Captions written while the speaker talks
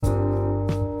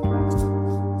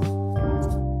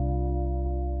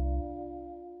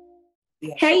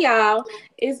Hey y'all,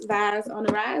 it's Vibes on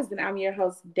the Rise, and I'm your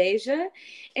host Deja.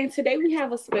 And today we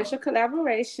have a special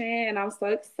collaboration, and I'm so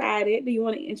excited. Do you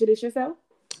want to introduce yourself?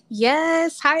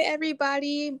 Yes. Hi,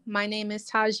 everybody. My name is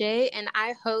Tajay, and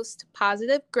I host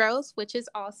Positive Growth, which is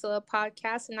also a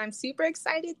podcast. And I'm super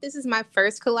excited. This is my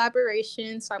first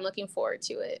collaboration, so I'm looking forward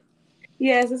to it.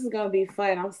 Yes, this is gonna be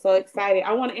fun. I'm so excited.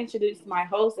 I want to introduce my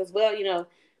host as well.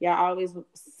 Y'all always,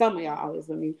 some of y'all always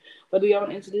with me, but do y'all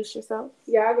want to introduce yourself?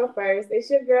 Yeah, I go first. It's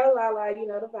your girl Lala. You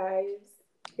know the vibes.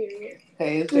 Period.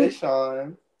 Hey, it's Jay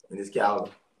Sean. And it's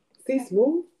Calvin. See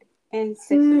smooth. And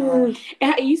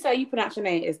you say you pronounce your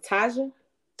name is Taja?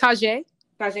 Tajay.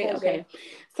 Tajay, okay.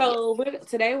 So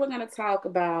today we're gonna talk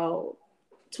about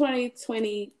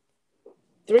 2023.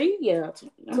 Yeah,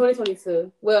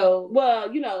 2022.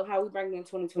 Well, you know how we bring in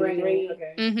 2023,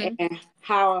 okay. Mm-hmm. and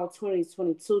how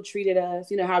 2022 treated us.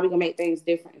 You know how we gonna make things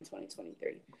different in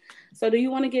 2023. So, do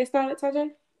you want to get started,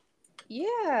 Tajay?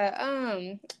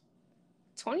 Yeah.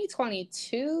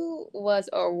 2022 was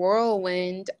a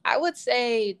whirlwind. I would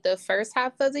say the first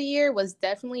half of the year was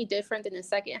definitely different than the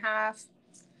second half.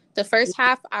 The first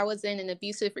half, I was in an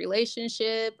abusive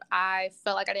relationship. I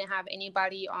felt like I didn't have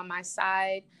anybody on my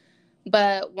side.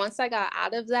 But once I got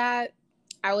out of that,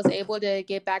 I was able to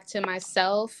get back to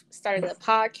myself, started a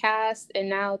podcast, and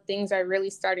now things are really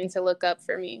starting to look up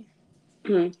for me.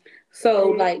 So,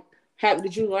 like,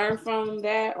 did you learn from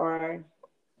that, or?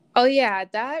 Oh, yeah,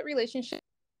 that relationship.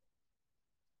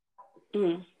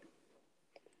 Well,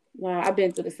 I've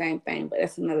been through the same thing, but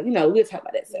that's another. We'll talk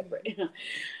about that separate.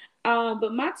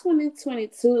 But my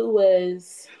 2022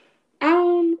 was,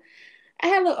 I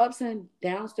had little ups and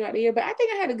downs throughout the year, but I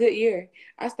think I had a good year.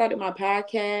 I started my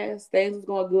podcast. Things was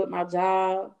going good with my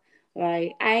job.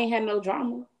 Like, I ain't had no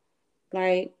drama.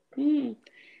 Like, we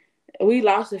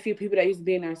lost a few people that used to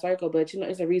be in our circle, but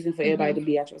it's a reason for everybody to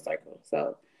be at your circle.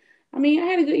 So, I mean, I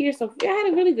had a good year. So, yeah, I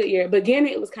had a really good year.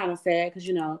 Beginning, it was kind of sad because,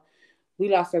 we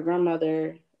lost our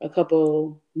grandmother a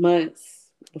couple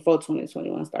months before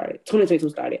 2022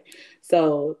 started.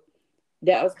 So,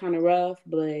 that was kind of rough,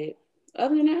 but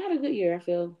other than that, I had a good year, I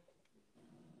feel.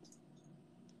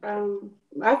 I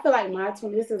feel like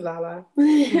this is Lala.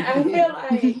 I feel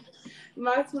like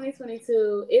my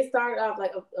 2022, it started off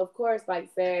like, of course, like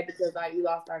sad because like we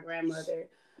lost our grandmother.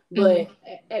 But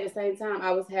at the same time,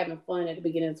 I was having fun at the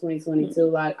beginning of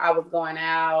 2022. Like I was going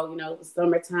out, it was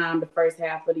summertime, the first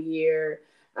half of the year.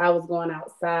 I was going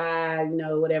outside,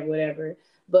 whatever.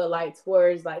 But like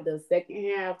towards like the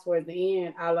second half, towards the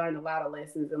end, I learned a lot of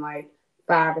lessons in like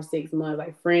 5 or 6 months,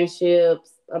 like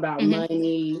friendships, about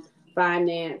money,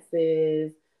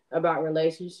 finances, about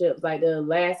relationships. Like the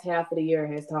last half of the year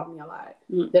has taught me a lot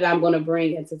that I'm going to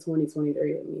bring into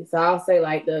 2023 with me. So I'll say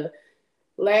like the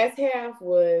last half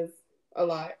was a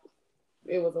lot.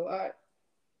 It was a lot.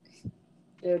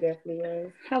 It definitely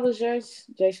was. How was yours,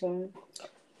 Jay Sean?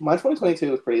 My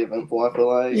 2022 was pretty eventful, I feel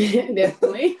like.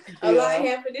 Definitely. A lot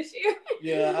happened this year.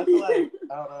 Yeah, I feel like,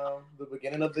 I don't know, the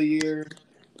beginning of the year,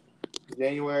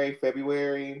 January,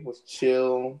 February was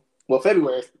chill. Well,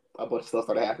 February, a bunch of stuff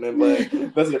started happening, but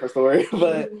that's a different story.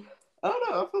 But I don't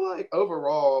know. I feel like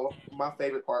overall, my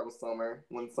favorite part was summer.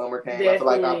 When summer came, Definitely. I feel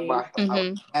like I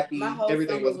was happy.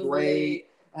 Everything was great.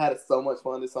 I had so much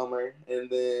fun this summer. And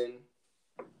then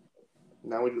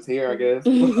now we're just here, I guess.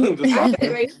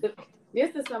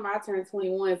 This is summer I turned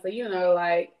 21, so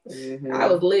I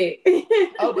was lit.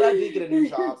 Oh, but I did get a new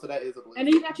job, so that is a blessing. And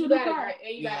then you got your car.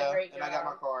 And you got a great job. And I got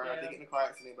my car. I did get in a car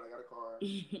accident, but I got a car.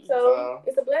 So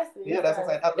it's a blessing. Yeah, that's what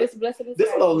I'm saying. It's a blessing. This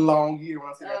is a long year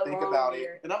when I sit there and think about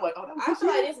it. And I'm like, oh, that was I feel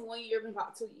like this 1 year been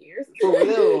about 2 years. For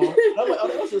real. And I'm like, oh,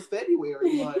 that was just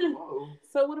February. Like, whoa.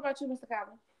 So what about you, Mr.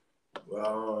 Calvin?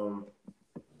 Well,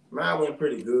 mine went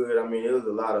pretty good. I mean, it was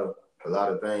a lot of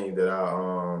things that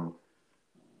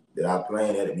I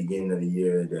planned at the beginning of the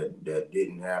year that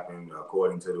didn't happen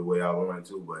according to the way I wanted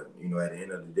to. But, at the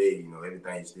end of the day,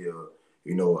 everything still,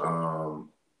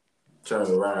 turned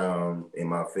around in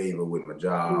my favor with my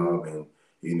job. And,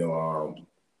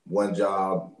 one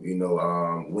job,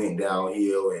 went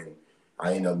downhill and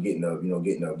I ended up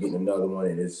getting another one.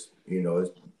 And it's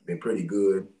been pretty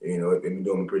good. It's been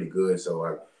doing pretty good.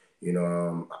 So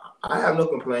I have no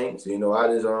complaints.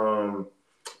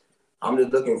 I'm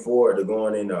just looking forward to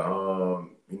going into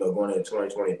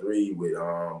 2023 with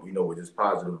with just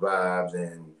positive vibes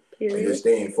and just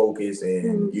staying focused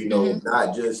and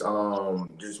not just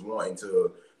wanting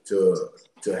to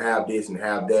have this and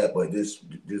have that, but just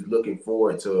looking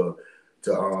forward to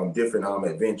different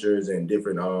adventures and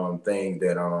different things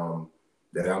that I'm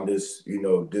just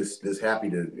happy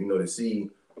to to see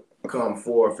come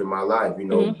forth in my life,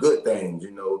 good things,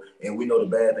 and we know the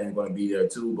bad things are going to be there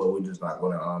too, but we're just not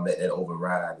going to let that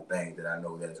override the things that I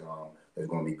know that's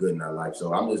going to be good in our life.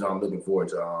 So I'm just looking forward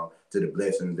to the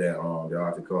blessings that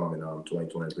are to come in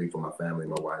 2023 for my family,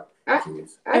 my wife,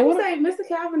 kids. I would say Mr.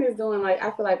 Calvin is doing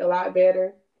I feel like a lot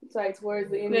better. It's like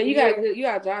towards the end. Yeah, you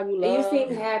got a job you love. And you seem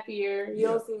happier. You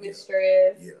don't seem as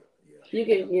stressed. Yeah. You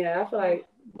can. I feel like.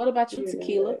 What about you,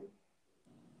 Tequila?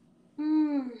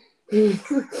 I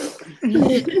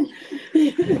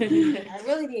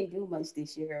really didn't do much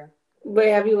this year. But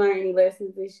have you learned any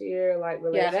lessons this year?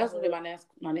 Yeah, that's gonna be my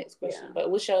next question. Yeah. But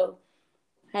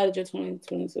how did your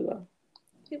 2022 go?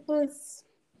 It was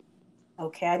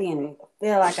okay. I didn't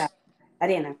feel like I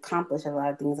didn't accomplish a lot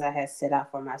of things I had set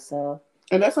out for myself.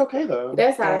 And that's okay though.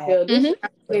 That's how I feel. This year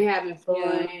I've been having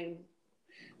fun. Yeah.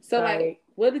 So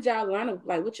what did y'all learn of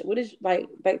what is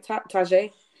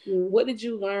Tajay? Mm-hmm. What did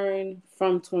you learn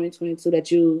from 2022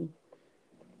 that you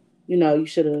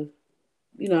should have,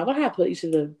 you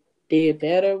should have did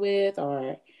better with,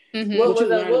 or what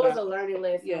was a learning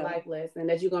lesson, life lesson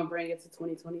that you're gonna bring into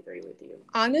 2023 with you?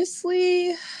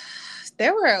 Honestly,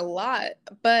 there were a lot,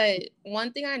 but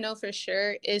one thing I know for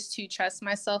sure is to trust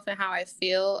myself and how I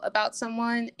feel about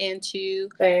someone, and to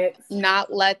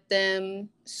not let them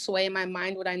sway my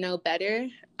mind when I know better.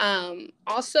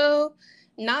 Also,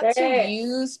 not to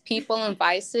use people and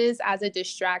vices as a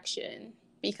distraction,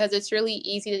 because it's really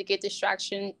easy to get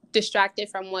distracted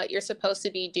from what you're supposed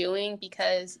to be doing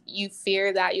because you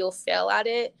fear that you'll fail at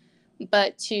it,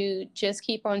 but to just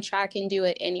keep on track and do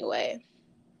it anyway.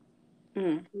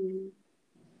 Mm-hmm.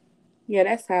 Yeah,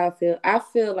 that's how I feel. I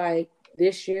feel like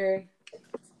this year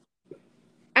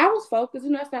I was focused.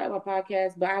 I started my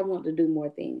podcast, but I want to do more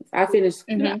things. I finished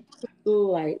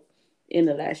school in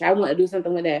the last year. I want to do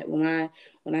something with that when I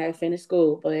had finished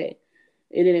school, but it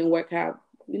didn't work out.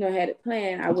 I had it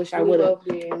planned. I wish I would have.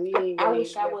 I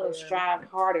wish I would have strived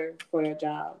harder for that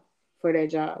job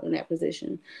in that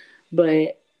position,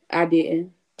 but I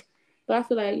didn't. But I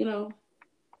feel like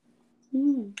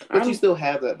but you still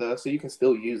have that though, so you can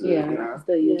still use it.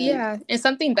 Yeah, and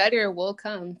something better will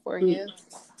come for you.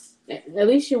 At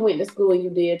least you went to school and you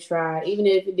did try. Even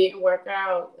if it didn't work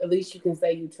out, at least you can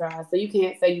say you tried. So you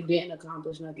can't say you didn't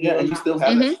accomplish nothing. Yeah, and you still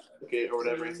have that certificate or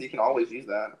whatever, so you can always use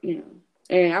that. Yeah.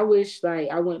 And I wish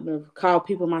I wouldn't have called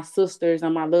people my sisters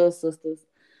and my little sisters,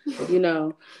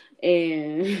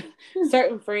 and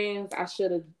certain friends I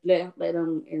should have left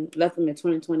them in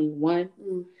 2021,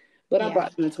 but I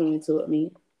brought them in 22 with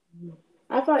me.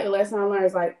 I feel like the lesson I learned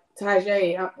is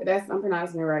Tajay. I'm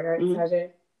pronouncing it right? Mm-hmm.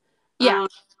 Tajay. Yeah.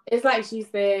 It's like she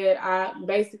said.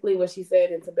 Basically what she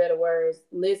said into better words.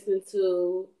 Listen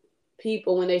to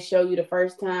people when they show you the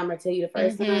first time or tell you the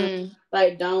first time.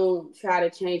 Don't try to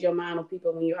change your mind on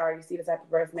people when you already see the type of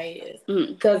person they is.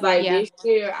 Because this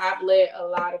year I've let a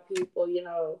lot of people,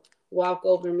 walk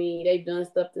over me. They've done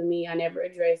stuff to me. I never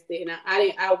addressed it, and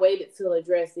I waited to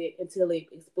address it until it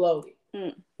exploded.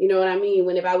 You know what I mean?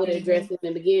 If I would have addressed it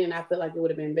in the beginning, I feel like it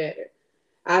would have been better.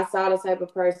 I saw the type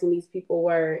of person these people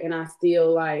were, and I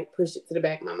still pushed it to the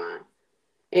back of my mind.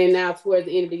 And now towards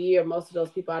the end of the year, most of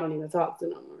those people I don't even talk to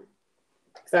no more.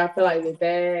 So I feel like with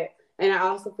that, and I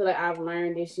also feel like I've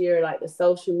learned this year, the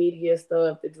social media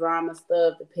stuff, the drama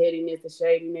stuff, the pettiness, the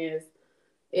shadiness,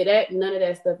 none of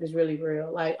that stuff is really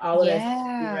real. All of that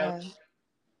stuff is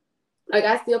real.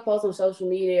 I still post on social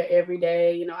media every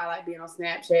day. I like being on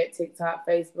Snapchat, TikTok,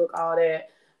 Facebook, all that.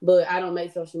 But I don't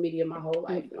make social media my whole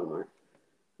life no more.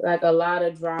 A lot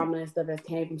of drama and stuff has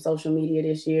came from social media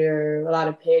this year. A lot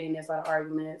of pettiness, a lot of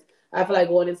arguments. I feel like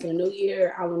going into the new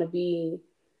year, I want to be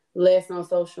less on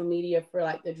social media for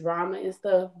the drama and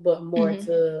stuff, but more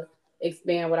to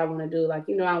expand what I want to do. I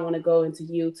want to go into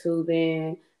YouTube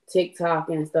and TikTok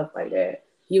and stuff like that.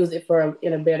 Use it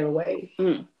in a better way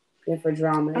than for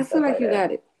drama. I feel like you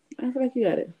got it.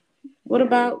 What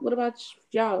about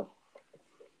y'all?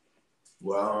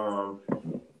 Well,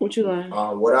 what you learn?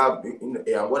 What I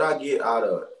get out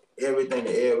of everything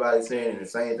that everybody's saying, and the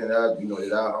same thing that I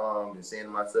been saying to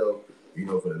myself,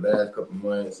 for the last couple of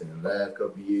months and the last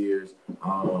couple of years,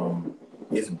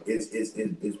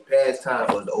 it's past time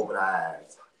for us to open our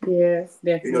eyes. Yes,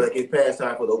 definitely. It's past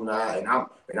time for us to open our eyes,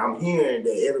 and I'm hearing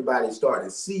that everybody's starting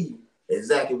to see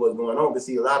exactly what's going on. Because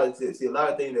see a lot of things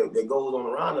that goes on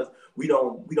around us, we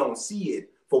don't see it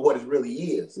for what it really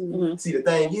is. Mm-hmm. See, the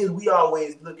thing is, we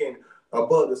always looking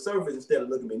above the surface instead of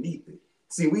looking beneath it.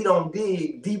 See, we don't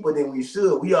dig deeper than we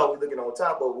should. We always looking on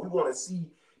top of it. We want to see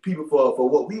people for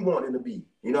what we want them to be.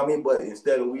 You know what I mean? But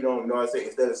instead of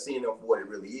instead of seeing them for what it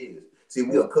really is. See,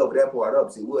 we'll cover that part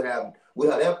up. See, we'll have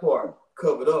that part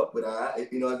covered up, but I said,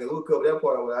 we'll cover that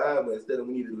part up with our eye, but instead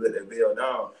we need to let that veil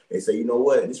down and say, you know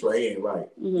what, this right here ain't right.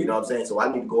 Mm-hmm. You know what I'm saying? So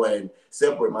I need to go ahead and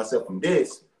separate myself from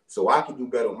this so I can do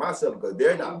better with myself because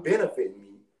they're not benefiting me.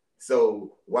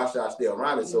 So why should I stay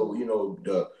around it? So,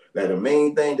 the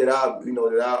main thing that I'm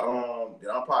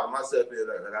proud of myself is,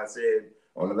 like I said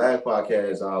on the last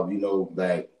podcast,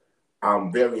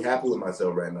 I'm very happy with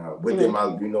myself right now within my,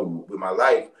 with my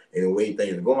life and the way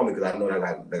things are going because I know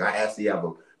that I actually have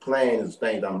a plan and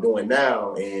things I'm doing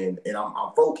now and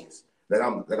I'm focused.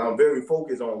 I'm very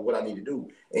focused on what I need to do.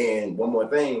 And one more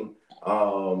thing,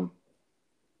 I'm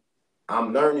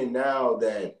learning now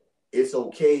that it's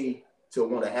okay to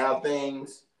want to have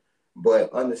things,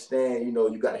 but understand,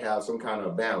 you got to have some kind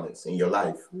of balance in your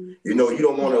life. You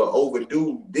don't want to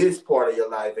overdo this part of your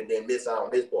life and then miss out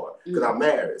on this part. Because I'm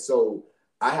married, so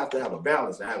I have to have a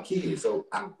balance. I have kids, so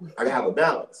I can have a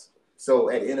balance. So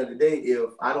at the end of the day,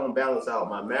 if I don't balance out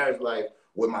my marriage life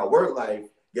with my work life,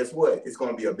 guess what? It's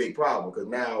going to be a big problem because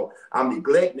now I'm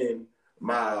neglecting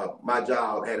my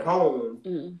job at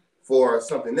home for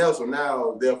something else. So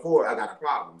now, therefore, I got a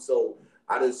problem. So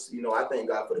I just, I thank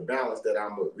God for the balance that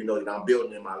I'm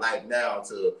building in my life now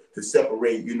to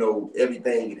separate,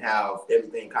 everything and have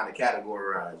everything kind of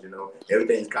categorized,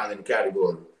 everything's kind of in the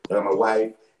category. I got my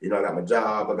wife, I got my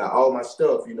job, I got all my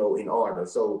stuff, in order.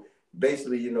 So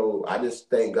basically, I just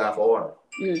thank God for order.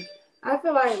 I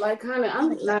feel like kind of,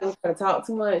 I'm not going to talk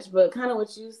too much, but kind of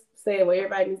what you said, what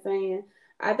everybody's saying,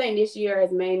 I think this year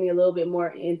has made me a little bit more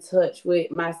in touch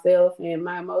with myself and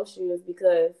my emotions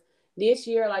because this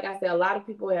year, like I said, a lot of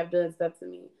people have done stuff to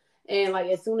me. And like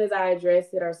as soon as I address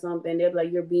it or something, they're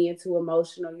like, you're being too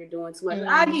emotional, you're doing too much.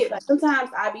 I get like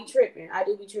sometimes I be tripping. I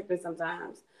do be tripping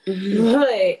sometimes.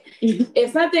 But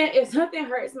if something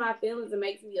hurts my feelings and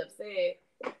makes me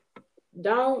upset,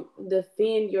 don't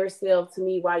defend yourself to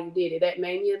me why you did it. That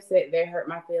made me upset. That hurt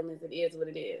my feelings. It is what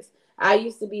it is. I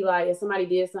used to be like, if somebody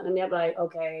did something to me, I'd be like,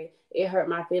 okay, it hurt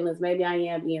my feelings. Maybe I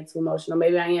am being too emotional.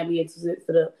 Maybe I am being too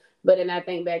sensitive. But then I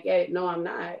think back at it, no, I'm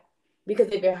not. Because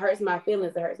if it hurts my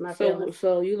feelings, it hurts my feelings.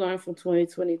 So you learned from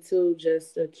 2022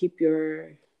 just to keep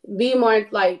your... Be more,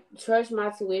 like, trust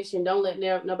my tuition. Don't let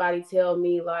nobody tell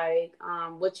me, like,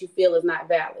 what you feel is not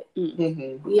valid.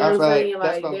 Mm-hmm. You know what I'm saying?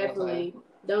 Like, definitely,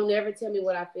 don't ever tell me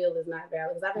what I feel is not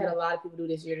valid. Because I've had a lot of people do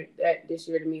this year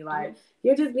to me, like,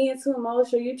 you're just being too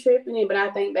emotional, you're tripping it. But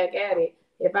I think back at it,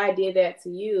 if I did that to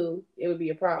you, it would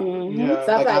be a problem. Yeah,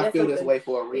 so I feel this way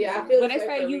for a reason. Yeah, I feel when they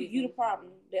say you the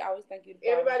problem, they always think you the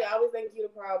problem. Everybody always thinks you the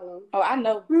problem. Oh, I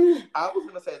know. I was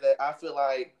going to say that I feel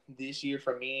like this year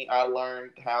for me, I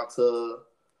learned how to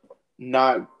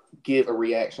not give a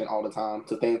reaction all the time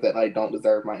to things that like don't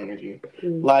deserve my energy.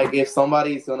 Like if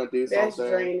somebody's going to do something. That's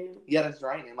draining. Yeah, that's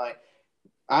draining. Like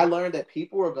I learned that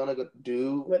people are going to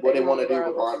do what they want to do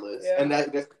regardless. Yeah. And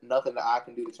there's nothing that I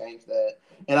can do to change that.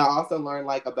 And I also learned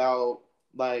like about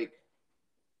like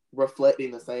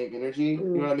reflecting the same energy. You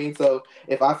know what I mean? So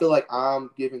if I feel like I'm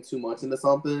giving too much into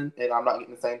something and I'm not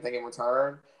getting the same thing in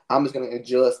return, I'm just going to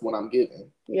adjust what I'm giving.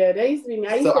 Yeah, that used to be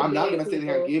me. So I'm not going to sit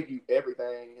here and give you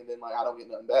everything and then like I don't get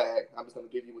nothing back. I'm just going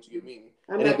to give you what you give me.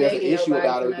 And if there's an issue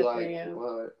about it, like,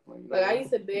 what? Like I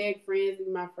used to beg friends,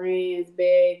 my friends,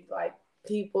 beg like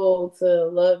people to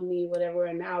love me, whatever.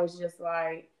 And now it's just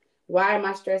like, why am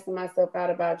I stressing myself out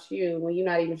about you when you're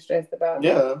not even stressed about me?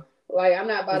 Yeah. Like I'm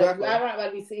not about to. I'm not about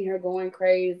to be sitting here going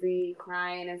crazy,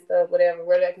 crying and stuff, whatever.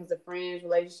 Whether that comes to friends,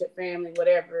 relationship, family,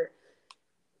 whatever.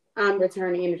 I'm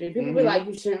returning energy. People be like,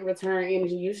 you shouldn't return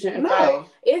energy. You shouldn't fight.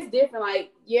 It's different.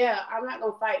 Like, yeah, I'm not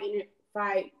gonna fight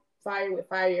fire with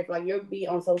fire. If like you're be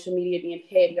on social media being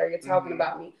petty or you're talking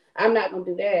about me, I'm not gonna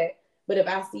do that. But if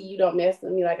I see you don't mess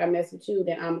with me like I mess with you,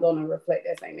 then I'm gonna reflect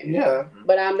that same energy. Yeah.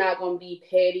 But I'm not gonna be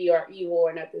petty or evil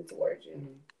or nothing towards you.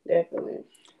 Definitely.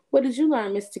 What did you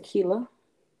learn, Miss Tequila?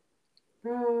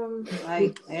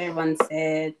 Like everyone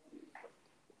said,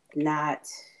 not,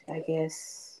 I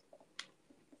guess,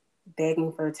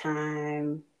 begging for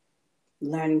time,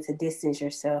 learning to distance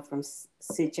yourself from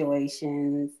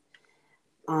situations,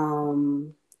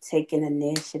 taking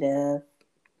initiative,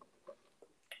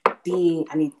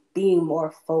 being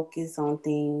more focused on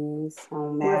things,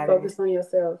 on matters. More focused on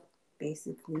yourself.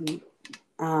 Basically.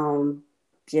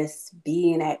 Just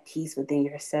being at peace within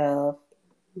yourself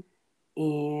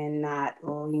and not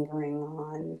lingering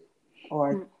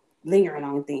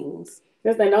on things.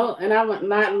 Because they know, and I want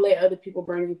not let other people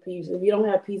bring you peace. If you don't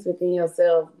have peace within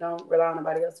yourself, don't rely on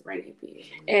nobody else to bring you peace.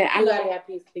 And you gotta have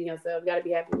peace within yourself. You gotta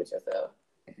be happy with yourself.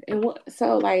 And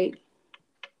so like,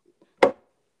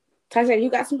 Tasha, you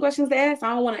got some questions to ask?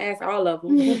 I don't want to ask all of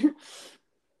them.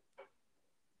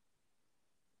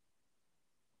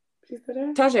 She's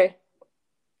there? Tasha.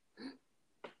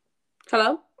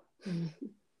 Hello?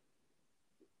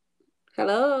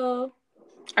 Hello?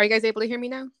 Are you guys able to hear me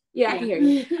now? Yeah, I can hear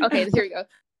you. Okay, here we go.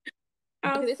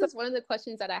 Okay, this So- is one of the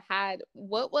questions that I had.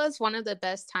 What was one of the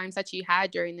best times that you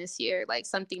had during this year? Like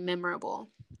something memorable?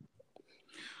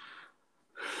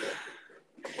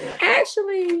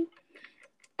 Actually,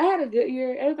 I had a good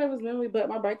year. Everything was memorable, but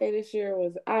my birthday this year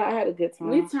was I had a good time.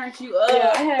 We turned you up.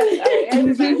 Yeah, I had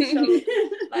everybody showed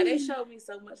like they showed me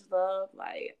so much love.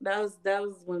 Like that was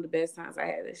one of the best times I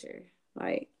had this year.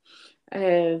 Like I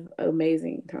had an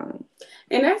amazing time.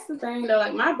 And that's the thing though,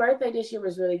 like my birthday this year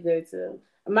was really good too.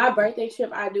 My birthday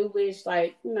trip, I do wish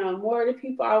like, you know, more of the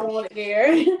people I wanted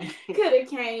there could have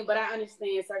came, but I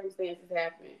understand circumstances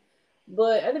happen.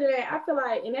 But other than that, I feel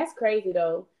like, and that's crazy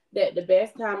though, that the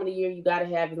best time of the year you gotta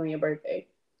have is on your birthday.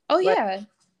 Oh, Like, yeah.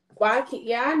 why can't,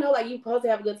 yeah, I know like you're supposed to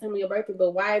have a good time on your birthday,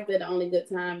 but why is that the only good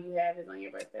time you have is on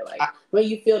your birthday? Like when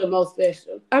you feel the most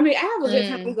special. I mean, I have a good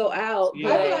time to go out. Yeah,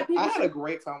 I feel like people I had a should-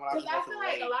 great time when I was Because I feel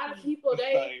like late. a lot of people,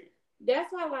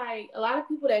 that's why like a lot of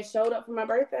people that showed up for my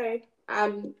birthday,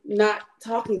 I'm not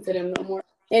talking to them no more.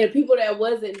 And the people that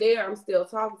wasn't there, I'm still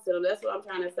talking to them. That's what I'm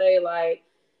trying to say. Like,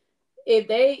 if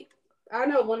they, I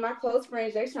know one of my close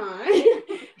friends, Jay Sean,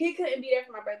 he couldn't be there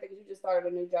for my birthday because you just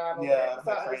started a new job. Or Yeah, whatever,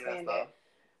 so I that's understand stuff. that.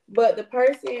 But the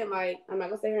person, like, I'm not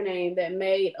gonna say her name, that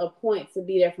made a point to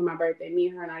be there for my birthday, me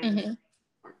and her not even. Mhm.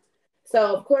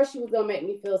 So of course she was gonna make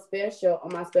me feel special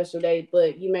on my special day,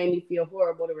 but you made me feel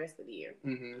horrible the rest of the year.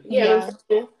 Mm-hmm. Yeah.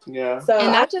 Yeah. So And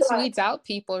I that feel just like- weeds out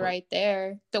people right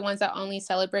there. The ones that only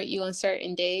celebrate you on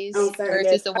certain days On certain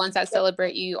versus days. the ones that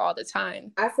celebrate you all the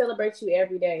time. I celebrate you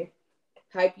every day,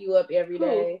 hype you up every Who?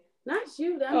 day. Not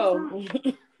you, that's Oh,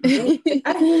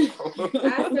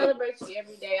 I celebrate you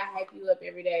every day. I hype you up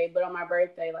every day. But on my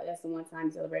birthday, like that's the one time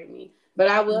you celebrate me. But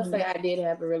I will say I did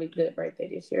have a really good birthday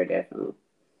this year, definitely.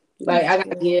 Like I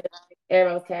got gifts.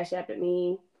 Everybody was cash apping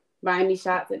me, buying me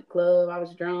shots at the club. I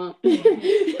was drunk.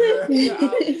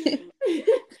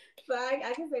 So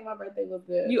I can say my birthday was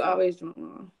good. you always drunk,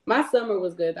 Mom. My summer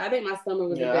was good. I think my summer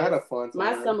was Yeah, the I had a best. fun summer.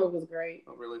 My summer was great.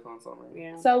 A really fun summer.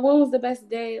 Yeah. So, what was the best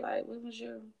day? Like, what was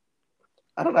your?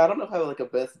 I don't know if I had like a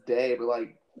best day, but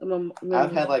like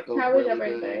I've had like a How was really your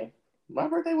birthday? good. My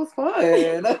birthday was fun.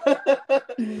 My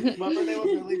birthday was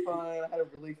really fun. I had a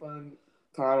really fun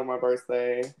time on my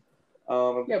birthday.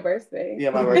 Your birthday.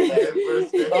 Yeah, my birthday.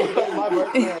 Birthday. My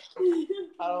birthday.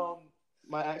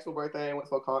 My actual birthday, I went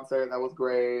to a concert. That was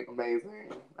great,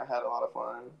 amazing. I had a lot of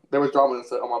fun. There was drama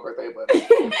on my birthday, but like,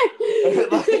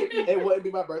 it wouldn't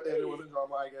be my birthday if there wasn't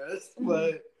drama, I guess.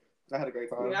 But I had a great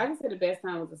time. Yeah, I can say the best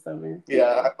time was the summer.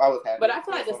 Yeah, I was happy. But I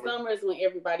feel like the summer. summer is when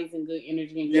everybody's in good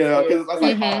energy and good Yeah, spirits. because it's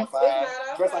like hot Mhm. outside. It's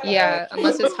not Dress like outside. Yeah, a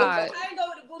unless it's hot. I ain't go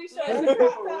with the booty shorts and the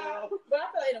crop top, but I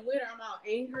feel like in the winter I'm all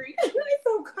angry. It's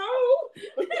so cold.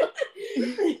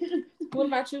 What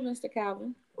about you, Mr.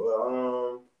 Calvin?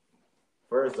 Well,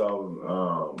 first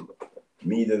off,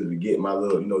 me to get my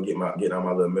little, get on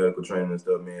my little medical training and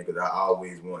stuff, man, because I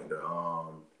always wanted to,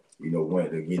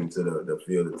 wanted to get into the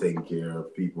field of taking care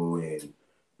of people and,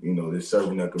 just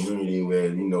serving the community where,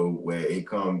 where it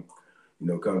come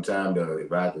time to,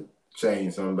 if I have to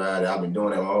change somebody, I've been doing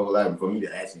that my whole life for me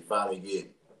to actually finally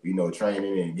get,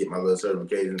 training and get my little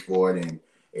certifications for it.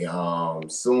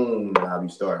 And soon I'll be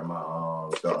starting my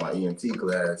EMT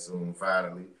class soon,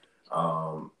 finally.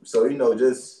 So,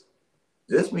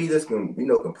 just me just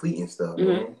completing stuff,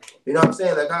 man. You know what I'm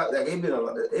saying? Like it been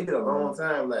a long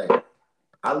time. Like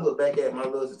I look back at my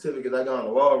little certificates I got on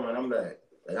the wall, man. I'm like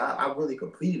I really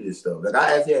completed this stuff. Like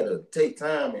I actually had to take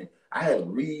time and I had to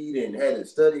read and had to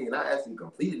study and I actually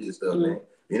completed this stuff, man.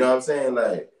 You know what I'm saying?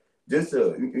 Like just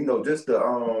to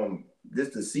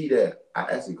see that I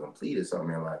actually completed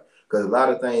something in life. Because a lot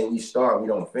of things we start, we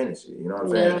don't finish it. You know what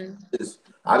I'm saying?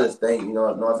 I just think, you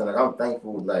know what I'm saying? Like I'm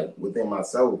thankful, like within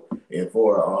myself, and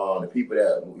for the people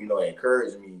that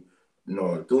encourage me,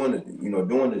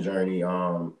 doing the journey,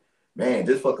 man,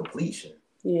 just for completion.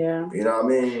 Yeah. You know what I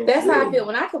mean? That's how I feel.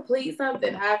 When I complete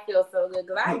something, I feel so good.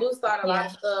 Because I do start a lot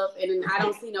of Yeah. stuff and then I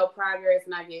don't see no progress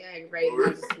and I get aggravated and I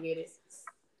just forget it.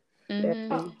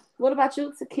 Mhm. What about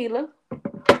you, Tequila?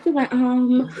 She went,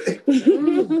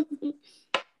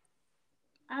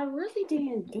 I really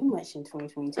didn't do much in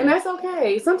 2022. And that's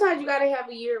okay. Sometimes you gotta have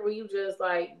a year where you just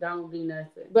like don't do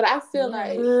nothing. But I feel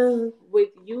like with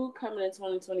you coming in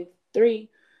 2023,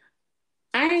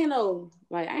 I ain't no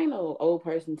old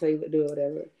person tell you to do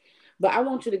whatever. But I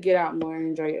want you to get out more and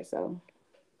enjoy yourself.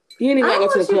 You ain't even gotta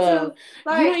go to the club.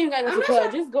 You ain't even gotta go to the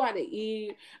club. Just go out to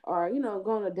eat or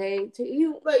go on a date.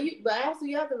 But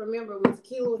actually, you have to remember when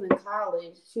Tequila was in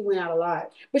college, she went out a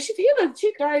lot. But she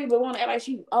 30, but want to act like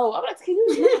she old. I'm like,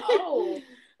 Tequila, you not old.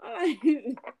 I'm like,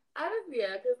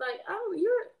 because like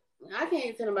I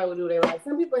can't tell nobody what to do with their life.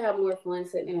 Some people have more fun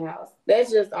sitting in the house.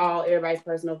 That's just all everybody's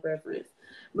personal preference.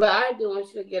 But I do want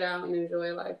you to get out and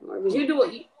enjoy life more because you do a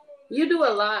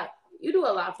lot. You do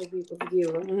a lot for people to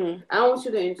give them. Mm-hmm. I want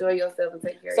you to enjoy yourself and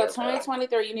take care of yourself. So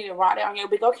 2023, you need to write it on your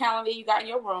big old calendar you got in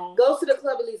your room. Go to the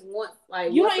club at least once.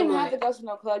 Like you once don't even a have month. to go to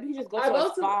no club. You can just go to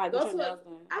a spa. I feel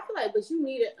like, but you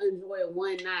need to enjoy it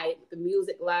one night with the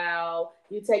music loud.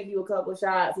 You take you a couple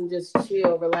shots and just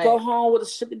chill, relax. Go home with a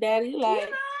sugar daddy,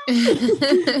 like.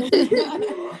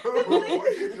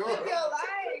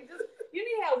 You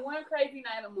need to have one crazy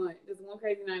night a month. Just one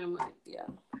crazy night a month. Yeah.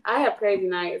 I have crazy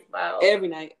nights about every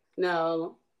night.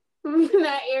 No.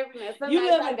 Not every night. Some you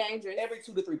live like dangerous. Every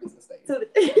 2 to 3 business days.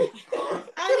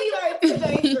 I need like 2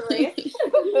 days to rest.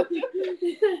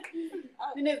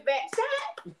 And it's back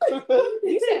shot.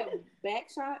 You said back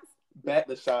shots? Back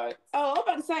the shot. Oh, I'm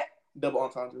about to say double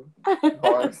entendre.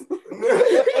 Bars.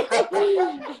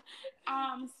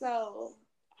 So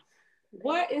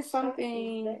what is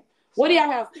something? What do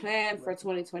y'all have planned for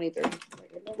 2023?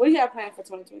 What do you have planned for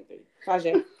 2023,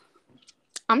 Kajay?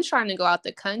 I'm trying to go out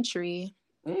the country.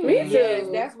 Me too.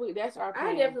 Yes, that's our plan.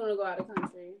 I definitely want to go out of the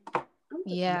country.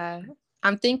 Yeah.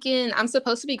 I'm thinking I'm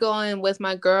supposed to be going with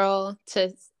my girl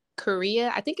to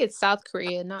Korea. I think it's South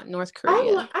Korea, not North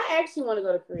Korea. I actually want to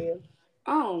go to Korea.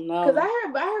 I don't know. Because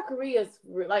I heard Korea's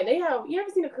like they have. You ever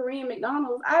seen a Korean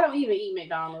McDonald's? I don't even eat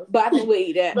McDonald's, but I think we'll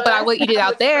eat that. But I will eat it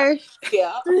out there.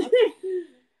 Yeah.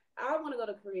 I want to go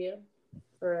to Korea,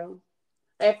 for real.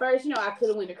 At first, I could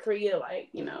have went to Korea, like,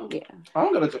 Yeah. I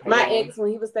don't go to Japan. My ex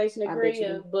when he was stationed in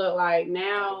Korea, but like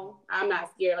now I'm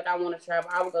not scared. Like I want to travel.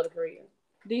 I would go to Korea.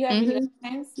 Do you have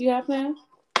plans? You have plans?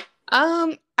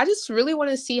 I just really want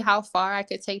to see how far I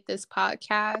could take this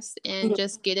podcast and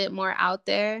just get it more out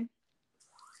there,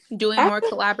 doing more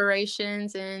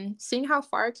collaborations and seeing how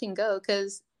far it can go.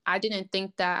 Because I didn't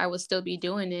think that I would still be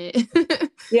doing it.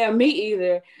 Yeah, me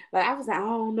either. Like I was like, I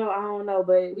don't know,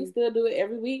 but we still do it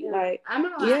every week. Yeah. Like I'm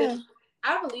not like,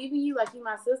 I believe in you, like you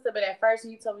my sister. But at first,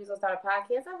 when you told me you was gonna start a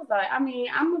podcast, I was like, I mean,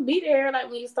 I'm gonna be there like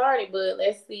when you started, but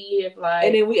let's see if like.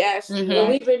 And then we actually,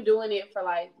 we've been doing it for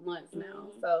like months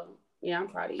now, so yeah, I'm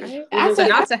proud of you. It's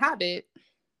not a habit.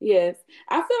 Yes,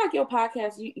 I feel like your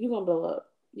podcast, you gonna blow up.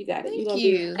 You got it. Thank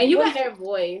you. And you got that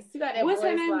voice. You got that What's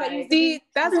voice. Her name? Like, see,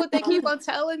 that's what they keep on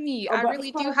telling me. I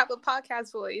really do have a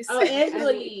podcast voice. Oh,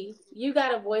 Angela Yee. You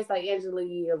got a voice like Angela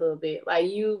Yee a little bit.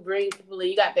 Like you bring people.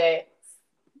 You got that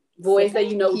voice that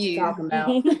you know what you're talking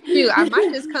about. Dude, I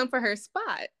might just come for her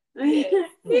spot.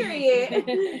 Period.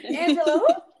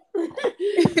 Angela.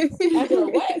 Angela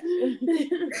what?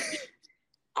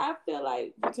 I feel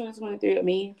like for 2023 with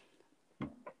me,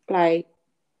 like.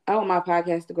 I want my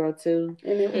podcast to grow too.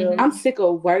 I'm sick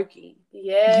of working.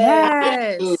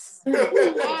 Yes.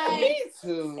 Me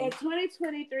too. In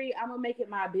 2023, I'm gonna make it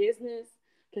my business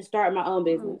to start my own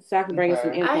business, so I can bring in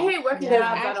some income. I hate working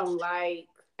jobs I don't like.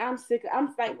 I'm sick.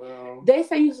 I'm like, they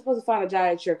say you're supposed to find a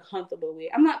job that you're comfortable with.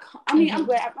 I'm not. I mean, I'm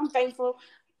glad. I'm thankful.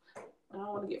 I don't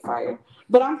want to get fired,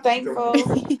 but I'm thankful.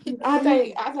 I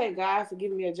thank God for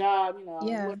giving me a job.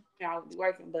 I'll be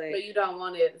working, but you don't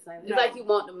want it at the same time. It's like you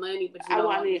want the money, but you don't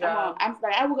want the job. I'm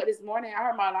like, I woke up this morning. I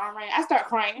heard my alarm ring. I start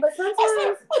crying. But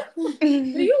sometimes,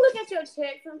 do you look at your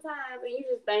check sometimes and you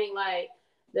just think like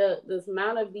the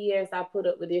amount of BS I put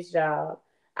up with this job?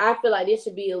 I feel like this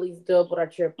should be at least double or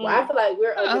triple. I feel like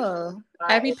we're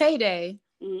every payday.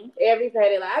 Every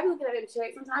payday, like I be looking at them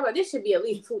checks sometimes, but this should be at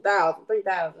least $2,000,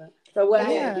 $3,000. So what?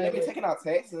 Yeah, they be taking out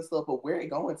taxes and stuff, but where are they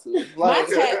going to?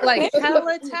 Like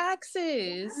hella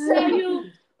taxes. Tell you,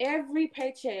 every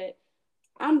paycheck,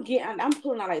 I'm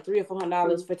pulling out like $300 or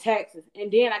 $400 for taxes,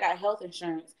 and then I got health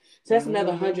insurance, so that's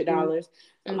another $100.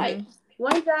 I'm like.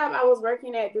 One job I was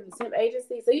working at through the temp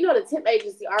agency. So, the temp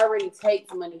agency already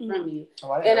takes money from you.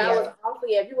 And I was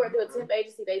awfully, if you work through a temp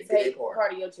agency, they take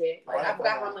part of your check. Like, I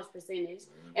forgot how much percentage.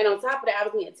 And on top of that, I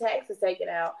was getting taxes taken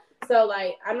out. So,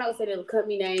 like, I'm not going to say they'll cut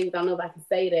me names. I don't know if I can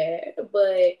say that.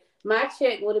 But my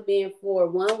check would have been for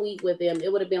 1 week with them.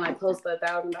 It would have been like close to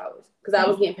 $1,000. Because I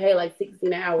was getting paid like $60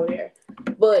 an hour there.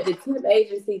 But the temp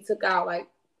agency took out like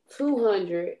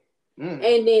 $200.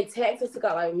 And then taxes took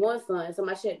out like $1 something. So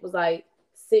my check was like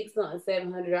 $600,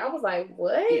 $700. I was like,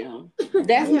 what? Yeah.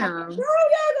 That's how y'all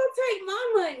gonna take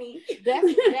my money? That's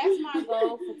my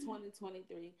goal for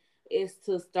 2023 is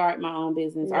to start my own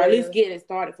business, or at least get it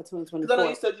started for 2024. Because I know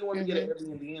you said you want to get an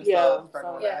Airbnb and stuff.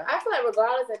 I feel like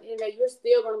regardless at the end of the day, you're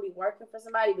still gonna be working for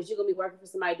somebody, but you're gonna be working for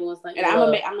somebody doing something. And I'm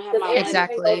gonna have my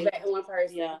exactly. Goes back to one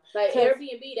person. Yeah. Like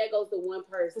Airbnb, that goes to one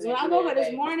person. Because when I woke up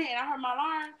this morning and I heard my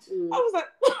alarm, I was like,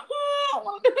 I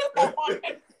want to do this that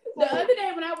morning. The other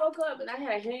day when I woke up and I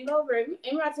had a hangover, and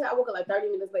I tell you, I woke up like 30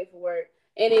 minutes late for work.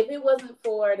 And if it wasn't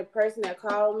for the person that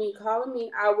calling me,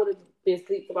 I would have been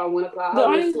asleep for about 1 o'clock.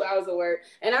 I missed 2 hours of work.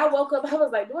 And I woke up, I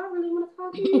was like, do I really want to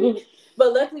call you?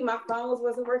 But luckily my phone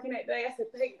wasn't working that day. I said,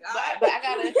 thank God. But I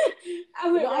gotta,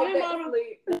 I went right back to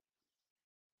sleep.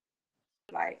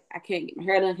 Like, I can't get my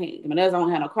hair done, can't get my nails, I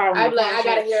don't have no car. I'd be like, I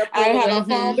gotta hear a I ain't have no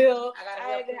phone bill. I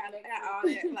gotta all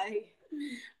that. Like,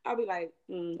 I'll be like,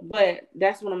 but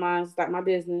that's one of mine. Start my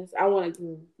business. I want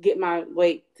to get my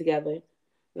weight together.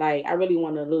 Like, I really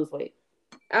want to lose weight.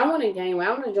 I want to gain weight.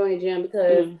 I want to join the gym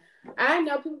because I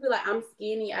know people be like, I'm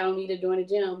skinny, I don't need to join the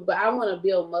gym, but I want to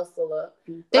build muscle up.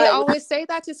 They like, always say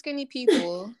that to skinny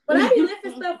people. When I be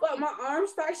lifting stuff up, my arms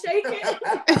start shaking. I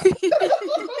be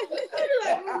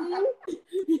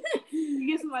like, You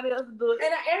get somebody else to do it.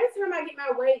 And every time I get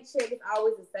my weight checked, it's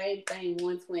always the same thing,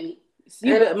 120.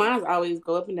 Mine's always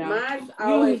go up and down. Mine's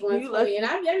always 120. And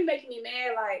that be making me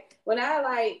mad. Like, when I,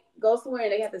 like, go somewhere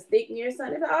and they have to stick me or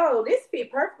something, they're like, oh, this fit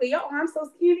perfectly. Your arm's so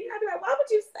skinny. I be like, why would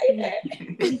you say that?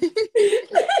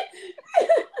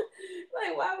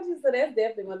 Like, why would you? So that's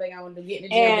definitely one thing I want to get in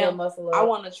the gym, build muscle up. I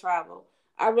want to travel.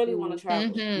 I really want to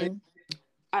travel.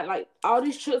 I like all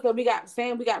these trips that we got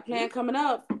planned coming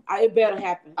up. It better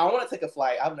happen. I want to take a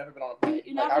flight. I've never been on a plane.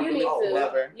 Like, I really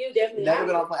never. You definitely never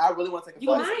been on a plane. I really want to take a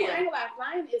flight.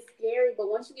 Flying is scary, but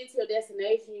once you get to your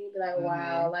destination, you be like,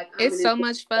 wow, like it's so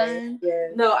much fun. Yeah.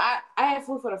 No, I had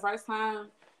flew for the first time.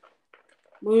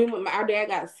 When our dad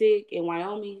got sick in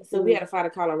Wyoming, so we had to fly to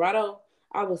Colorado.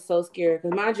 I was so scared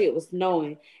because mind you, it was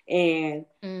snowing and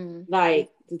like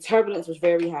the turbulence was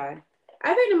very high.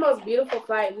 I think the most beautiful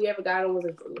flight we ever got on was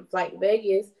a flight to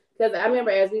Vegas. Because I remember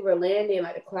as we were landing,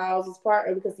 like the clouds was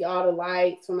parting, we could see all the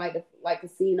lights from like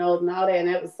casinos and all that, and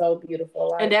that was so beautiful.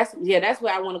 Like, and that's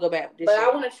where I want to go back. But I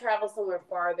want to travel somewhere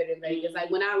farther than Vegas. Like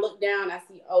when I look down, I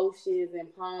see oceans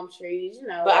and palm trees, you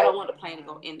know. But I don't want the plane to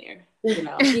go in there. You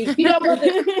know, you don't want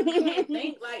to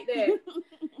think like that.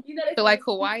 You know, so like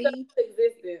Hawaii.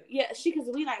 Yeah, because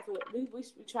we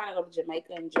trying to go to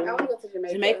Jamaica in June. I want to go to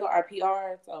Jamaica. Jamaica or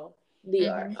PR, so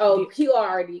DR. Oh,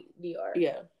 PR, DR.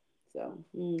 Yeah.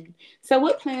 So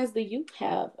what plans do you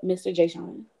have, Mr. Jay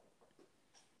Sean?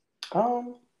 I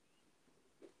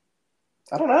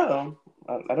don't know.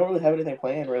 I don't really have anything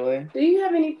planned, really. Do you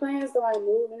have any plans to like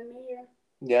move in the new year?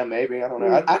 Yeah, maybe. I don't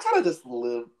know. I kind of just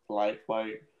live life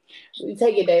like. You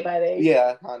take it day by day.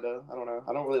 Yeah, kind of. I don't know.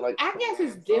 I don't really like. I guess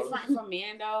it's different from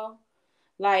men though,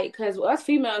 like because us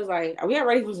females like we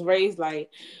already was raised like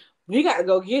we got to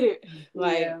go get it.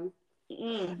 Like,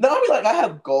 no, I mean like I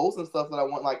have goals and stuff that I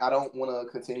want. Like I don't want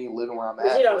to continue living where I'm at.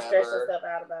 But you don't stress yourself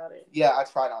out about it. Yeah, I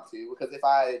try not to because if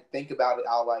I think about it,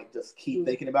 I'll like just keep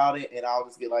thinking about it, and I'll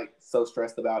just get like so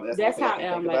stressed about it. That's how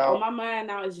I'm like on my mind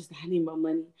now. It's just I need more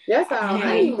money. That's how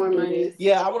I need more money.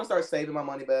 Yeah, I want to start saving my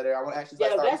money better. I want to actually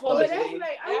start budgeting.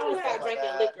 I want to start drinking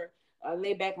liquor.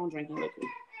 Lay back on drinking liquor.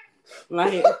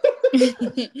 Like.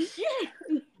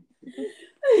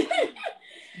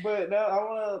 But no,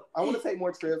 I want to take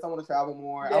more trips. I want to travel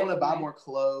more. Definitely. I want to buy more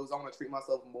clothes. I want to treat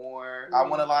myself more. I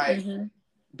want to like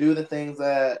do the things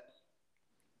that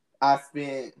I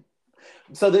spent.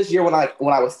 So this year when I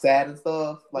was sad and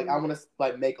stuff, like I want to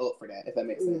like make up for that, if that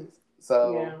makes sense.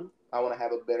 So I want to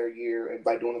have a better year and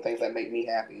by doing the things that make me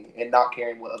happy and not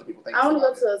caring what other people think. I want to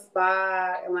go to a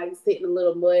spa and like sit in a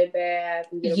little mud bath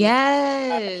and get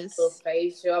a little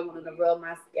facial. I want to rub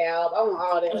my scalp. I want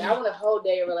all that. Like, I want a whole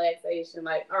day of relaxation,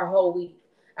 like our whole week.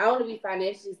 I want to be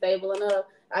financially stable enough.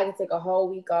 I can take a whole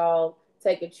week off,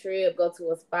 take a trip, go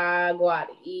to a spa, go out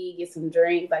to eat, get some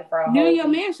drinks, like for a whole week. You and your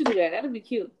man should do that. That'd be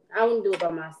cute. I want to do it by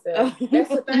myself. That's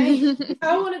the thing.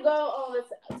 I want to go all the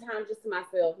time just to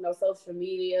myself. No social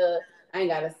media. I ain't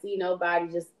got to see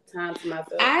nobody. Just time to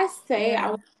myself. I say I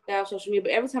want to get off social media,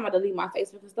 but every time I delete my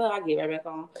Facebook and stuff, I get right back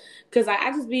on. Because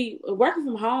I just be working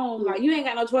from home. Like, you ain't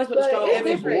got no choice but to scroll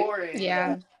everything. Boring.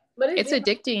 Yeah. But it's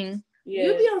addicting. Yeah.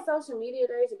 You be on social media,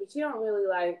 Deja, but you don't really,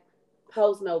 like,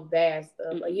 post no bad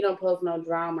stuff. Like, you don't post no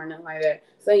drama or nothing like that.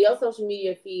 So your social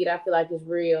media feed, I feel like, is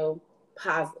real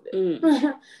positive.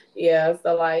 Yeah,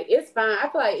 so like it's fine. I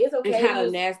feel like it's okay. It's kind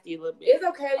of nasty a little bit. It's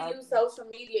okay to use social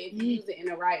media if you use it in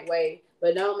the right way,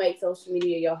 but don't make social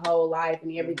media your whole life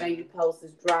and everything you post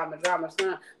is drama.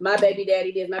 My baby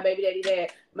daddy this, my baby daddy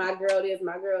that, my girl this,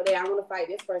 my girl that. I want to fight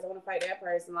this person, I want to fight that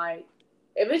person. Like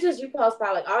if it's just you post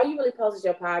probably like all you really post is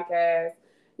your podcast.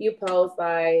 You post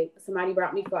like somebody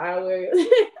brought me flowers.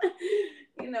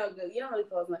 You know, good. You don't really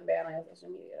post nothing bad on your social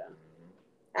media though.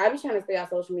 I be trying to stay on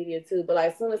social media too, but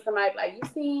like as soon as somebody like you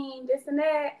seen this and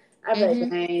that, I be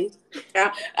like, dang,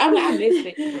 I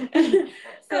missed it.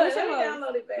 what's Let your me goals?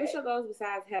 download it back. What's your goals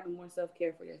besides having more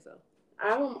self-care for yourself?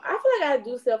 I feel like I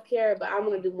do self-care, but I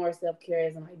want to do more self-care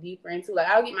as I'm like deeper into. Like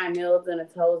I'll get my nails done, the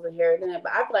toes, and hair done,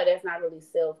 but I feel like that's not really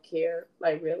self-care.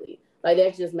 Like really, like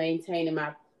that's just maintaining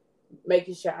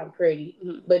making sure I'm pretty.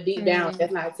 But deep down,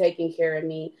 that's not taking care of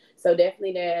me. So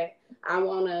definitely that I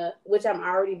wanna, which I'm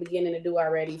already beginning to do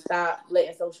already. Stop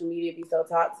letting social media be so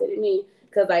toxic to me.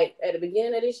 Cause like at the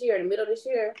beginning of this year, in the middle of this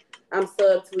year, I'm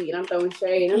subtweeting, I'm throwing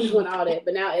shade, I'm doing all that.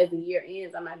 But now as the year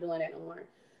ends, I'm not doing that no more.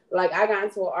 Like I got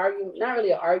into an argument, not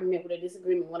really an argument, but a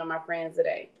disagreement with one of my friends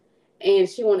today. And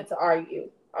she wanted to argue.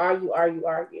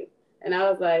 And I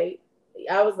was like,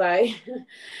 I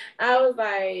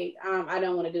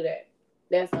don't want to do that.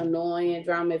 That's annoying.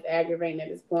 Drama is aggravating at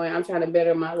this point. I'm trying to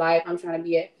better my life. I'm trying to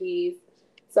be at peace.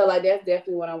 So like that's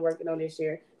definitely what I'm working on this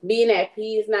year. Being at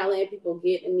peace, not letting people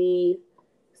get to me.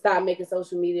 Stop making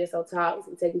social media so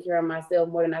toxic, taking care of myself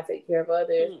more than I take care of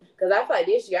others. Because I feel like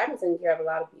this year I've been taking care of a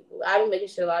lot of people. I've been making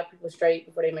sure a lot of people straight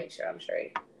before they make sure I'm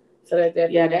straight. So that's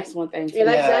definitely that's one thing. And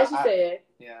like she said,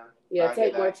 I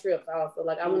take more trips also.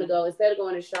 Like I want to go instead of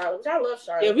going to Charlotte, which I love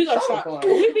Charlotte. Yeah, we go to Charlotte.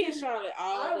 We be in Charlotte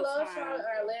all the time. I love Charlotte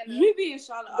or Atlanta. We be in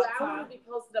Charlotte all the time. But I want to be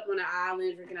posted up on the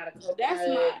island drinking out of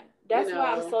coconut. That's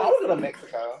why I'm so. I want to go to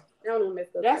Mexico.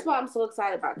 That's why I'm so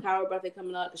excited about Kyra's birthday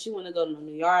coming up because she want to go to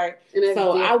New York. So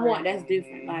different. I want that's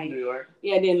different. Like New York.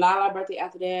 Yeah, then Lala's birthday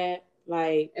after that.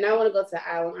 Like, and I want to go to the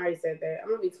island. I already said that. I'm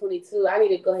gonna be 22. I need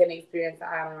to go ahead and experience the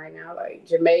island right now, like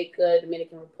Jamaica,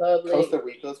 Dominican Republic, Costa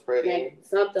Rica's pretty,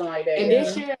 something like that. And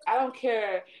this year, I don't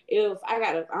care if I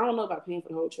don't know about paying for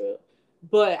the whole trip,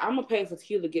 but I'm gonna pay for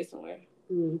Tequila to get somewhere.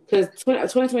 Because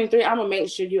 2023, I'm gonna make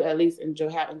sure you at least enjoy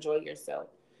yourself.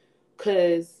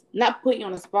 Cause not put you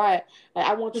on the spot. Like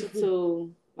I want you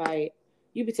to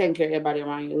you be taking care of everybody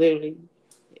around you, literally.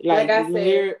 Like I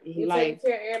said, you take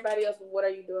care of everybody else. But what are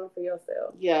you doing for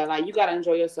yourself? Yeah, like you gotta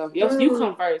enjoy yourself. You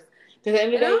come first. Because at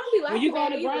the end of the day, when you go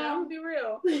on the ground, I'm gonna be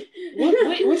real.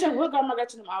 what grandma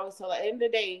got you them always tell? At the end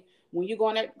of the day, when you go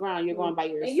on that ground, you're going by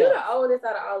yourself. And you're the oldest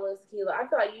out of all us, Tequila. I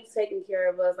feel like you taking care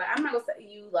of us. Like I'm not gonna say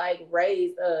you like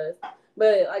raised us,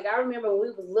 but like I remember when we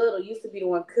was little, you used to be the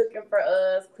one cooking for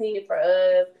us, cleaning for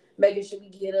us, making sure we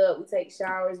get up, we take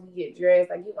showers, we get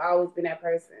dressed. Like you've always been that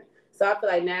person. So I feel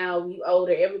like now you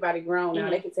older, everybody grown now,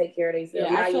 they can take care of themselves.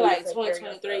 Yeah, I feel like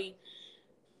 2023,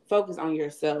 focus on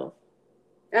yourself.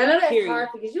 I know that's hard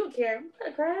because you care. You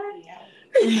gotta cry. Yeah.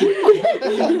 I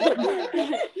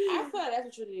feel like that's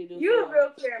what you need to do. You're a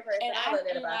real caring person. And I love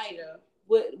that about you though.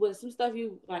 With some stuff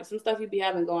you be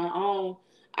having going on,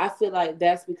 I feel like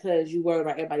that's because you worry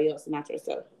about everybody else and not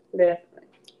yourself. Definitely.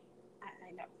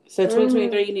 I know. So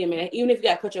 2023, you need a man. Even if you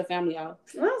gotta cut your family out.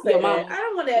 Your mom. I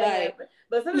don't want that to happen.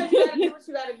 But sometimes you gotta do what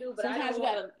you gotta do. But sometimes you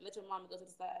gotta let your mama go to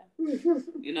the side.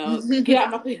 You know, get out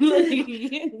my face.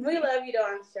 We love you though,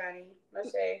 Auntie Shani. No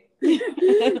shade.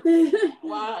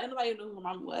 Wow, anybody knew who her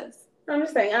mama was. I'm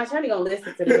just saying, Auntie Shani gonna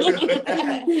listen to this.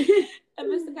 And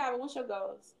Mr. Calvin, what's your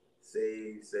goals?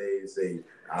 Save.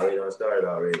 I already done started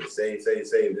already. Save.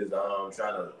 Just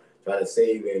trying to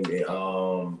save and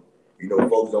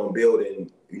focus on building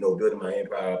my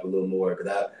empire up a little more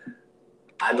because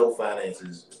I know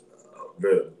finances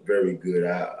very, very good.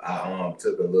 I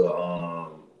took a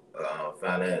little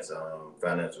financial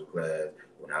class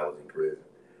when I was in prison.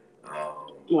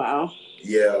 Wow.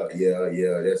 Yeah.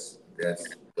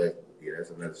 That's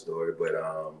another story. But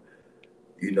I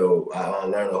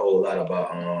learned a whole lot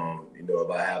about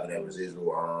about having that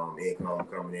residual income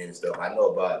coming in and stuff. I know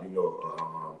about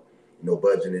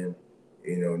budgeting.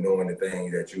 Knowing the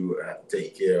things that you have to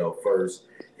take care of first,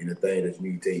 and the things that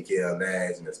you need to take care of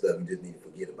last, and the stuff you just need to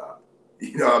forget about.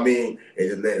 You know what I mean? And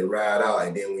just let it ride out.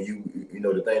 And then when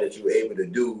the thing that you were able to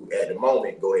do at the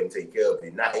moment, go ahead and take care of it. If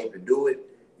you're not able to do it,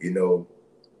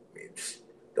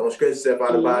 don't stress yourself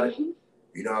out about it.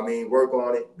 You know what I mean? Work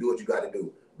on it. Do what you got to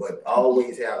do. But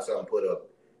always have something put up.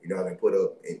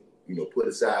 Put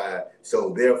aside. So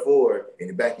therefore, in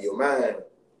the back of your mind,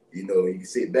 you can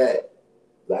sit back.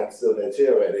 I can sit on that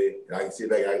chair right there, and I can sit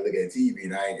back and I can look at TV,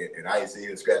 and I ain't see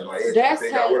him scratching my head. That's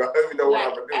what I'm gonna do.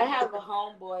 I have a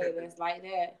homeboy that's like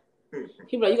that.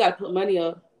 He be like, you gotta put money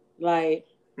up, like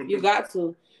you got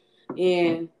to,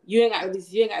 and you ain't got to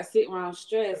sit around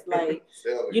stressed, like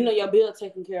your bill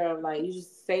taken care of, like you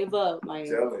just save up, like.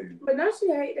 But don't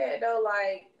you hate that though?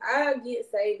 Like I get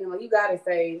saving, like you gotta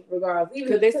save regardless.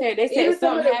 Because they said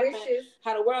something happened.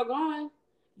 How the world going?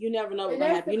 You never know what's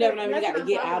gonna happen. You never know when you got to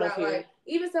get out of here. Like,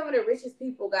 even some of the richest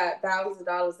people got thousands of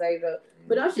dollars saved up.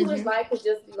 But don't you wish life could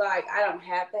just be like, I don't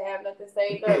have to have nothing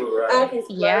saved up. Right. I can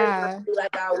splurge. Yeah.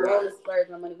 Like I want to splurge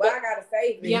my money. Why I gotta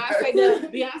save it?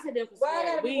 Beyonce did. Why I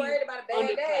gotta be worried about a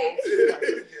bad day?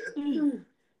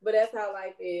 But that's how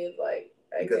life is, like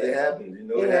because it happens, you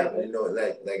know. It It happens, happens. you know.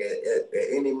 Like at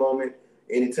any moment,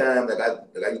 anytime. Like I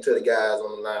used to tell the guys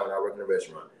on the line when I work in a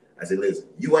restaurant. I said, listen,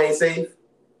 you ain't safe.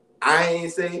 I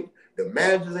ain't safe. The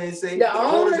managers ain't safe. The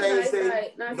owners ain't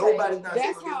safe. Nobody's not safe.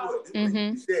 That's how.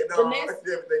 The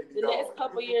next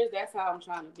couple years, that's how I'm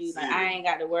trying to be. Like I ain't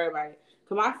got to worry about it.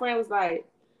 Cause my friend was like,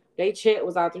 they check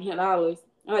was out $300.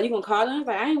 I'm like, you gonna call them? I was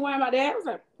like, I ain't worrying about that. I was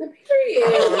like, the period.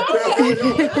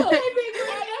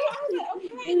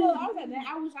 Okay, look, I was like that.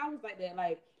 I wish I was like that.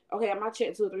 Like, okay, my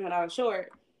check $200 or $300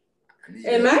 short.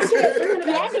 And my check,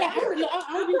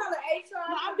 I'll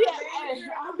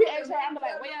be HR. I'm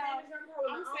like, well,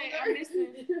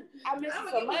 I'm missing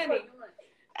some money.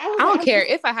 I don't care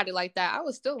if I had it like that. I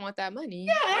would still want that money.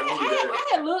 Yeah, I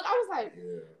had look. I was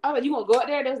like, you gonna go up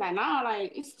there? They was like, nah,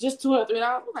 like it's just $200 or $3.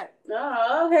 I'm like,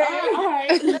 oh, okay. All right.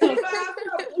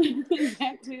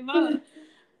 Exactly. Look.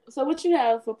 So, what you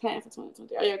have for plan for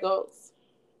 2020? Are your goals?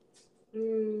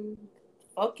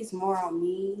 Focus more on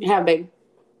me. Have a baby.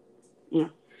 Yeah.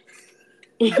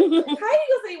 How you gonna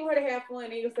say you want to have fun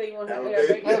and you gonna say you want to have a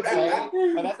baby?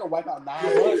 But that's gonna wipe out 9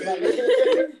 months.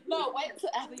 No, wait till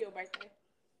after your birthday.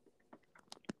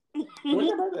 When's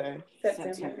your birthday?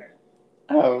 September.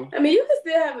 Oh. I mean, you can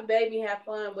still have a baby and have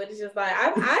fun, but it's just like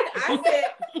I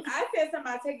said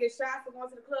somebody taking shots for going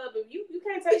to the club, but you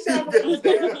can't take shots for going to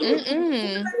the club.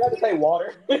 You have to take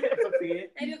water. And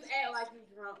just act like you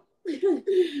drunk.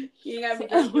 You ain't gotta be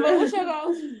drunk. What's your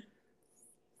goals?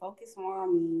 Focus more on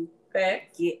me.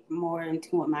 Facts. Get more in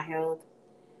tune with my health.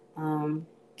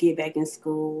 Get back in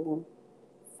school.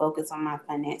 Focus on my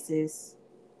finances.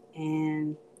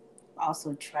 And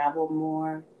also travel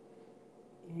more.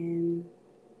 And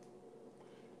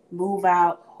move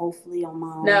out, hopefully, on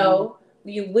my own. No,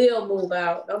 you will move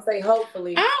out. Don't say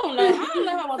hopefully. I don't know. I don't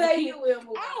know if I want Say to you will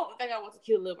move I out. don't think I want to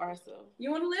kill live by herself. You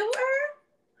want to live with her?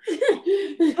 She can't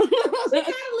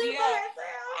live by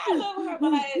herself. I love her,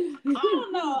 but like, I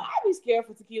don't know. I'd be scared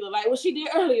for tequila. Like what she did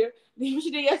earlier, what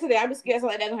she did yesterday, I'd be scared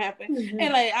something like that gonna happen.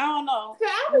 And like, I don't know.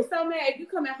 I'd be so mad if you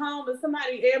coming home and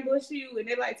somebody ambush you and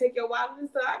they like take your wallet and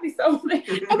stuff. I'd be so mad.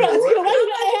 I'm like, tequila, why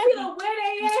you gotta where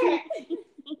they at?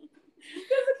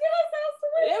 Because tequila's so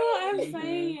sweet. That's what I'm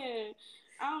saying.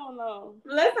 I don't know.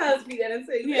 Let's not speak that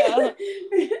into you. Yeah.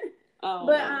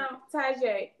 But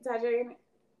Tajay,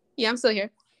 Yeah, I'm still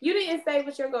here. you didn't say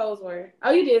what your goals were.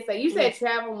 Oh, you did say. You said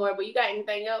travel more, but you got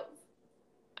anything else?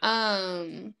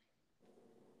 And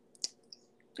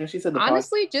she said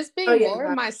Honestly, just being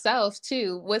more myself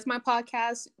too with my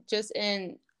podcast, just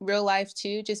in real life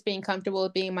too, just being comfortable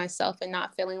with being myself and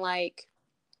not feeling like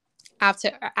I have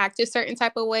to act a certain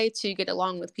type of way to get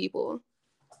along with people.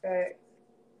 Right.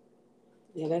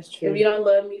 Yeah, that's true. If you don't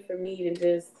love me for me, then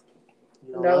just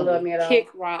don't love me at all. Kick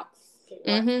rocks.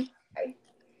 Mm-hmm.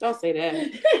 Don't say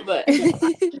that. But Die.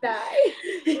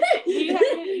 do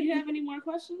you have any more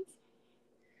questions?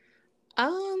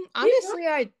 Honestly,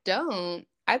 I don't.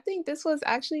 I think this was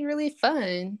actually really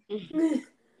fun.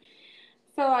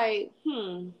 So like,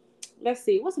 let's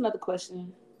see. What's another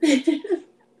question?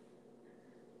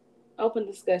 Open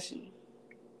discussion.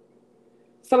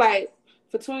 So like,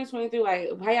 for 2023,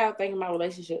 like, how y'all thinking about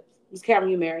relationships? Ms.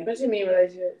 Cameron, you married? What you mean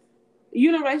relationships?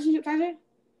 You in a relationship, Tajay?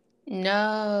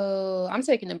 No, I'm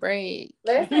taking a break.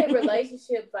 Let's say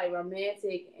relationships like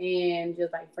romantic and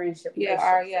just like friendship.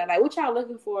 Yeah. Like, what y'all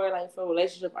looking for, like, for a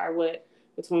relationship or what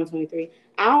for 2023?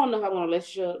 I don't know if I want a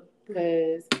relationship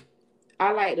because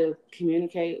I like to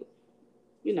communicate.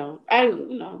 I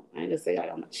ain't gonna say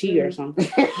like I'm a cheater or something.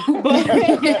 But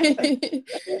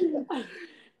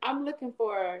I'm looking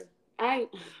for. I'm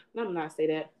not say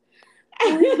that.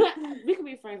 We can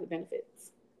be friends with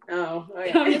benefits. Oh,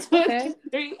 yeah. Okay.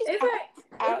 It's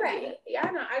like, yeah,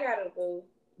 I know I got a boo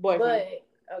boyfriend.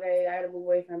 But okay, I got a boo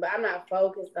boyfriend, but I'm not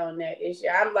focused on that issue.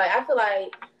 I feel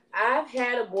like I've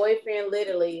had a boyfriend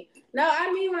literally. No,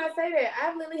 I mean when I say that,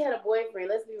 I've literally had a boyfriend.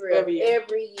 Let's be real.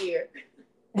 Every year.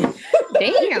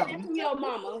 Damn. Yo,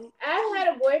 mama. I've had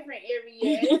a boyfriend every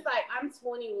year. And it's like I'm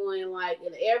 21, like,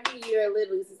 and every year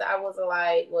literally since I was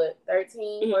like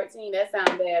 13, 14. That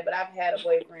sounds bad, but I've had a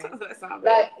boyfriend. That sounds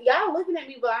bad. Like y'all looking at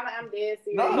me, but I'm dead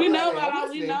serious. No, we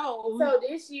know. So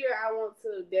this year I want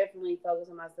to definitely focus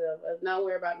on myself. Not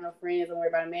worry about no friends. Don't worry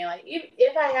about a man. Like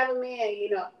if I have a man,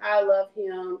 I love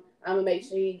him. I'm gonna make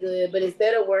sure he's good. But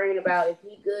instead of worrying about if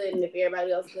he good and if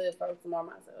everybody else good, focus more on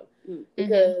myself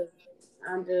because.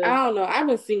 I don't know. I've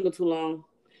been single too long.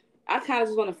 I kind of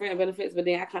just want a friend benefits, but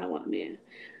then I kind of want a man.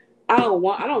 I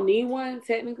don't need one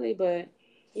technically, but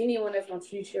you need one that's gonna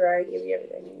treat you right, give you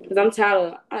everything. Because I'm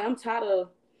tired of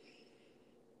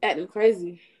acting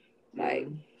crazy. Like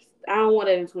I don't want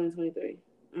that in 2023.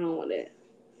 I don't want that.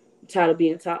 tired of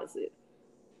being toxic.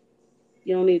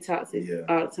 You don't need toxic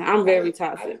all the time. I'm very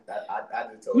toxic. I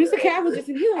just told Mr. her. Calvin just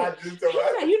he like,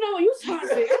 you know what, you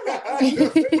toxic. I'm like,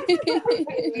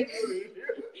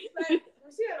 like,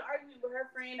 when she had an argument with her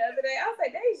friend the other day, I was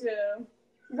like, Deja,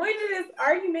 where did this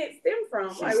argument stem from?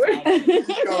 Like, where did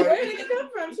it come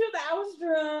from? She was like, I was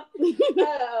drunk.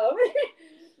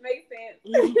 Makes sense.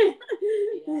 Yeah.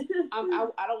 I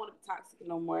don't want to be toxic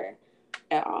no more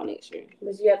at all next year.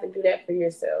 But you have to do that for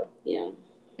yourself. Yeah.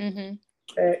 Mm-hmm.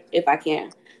 If I can.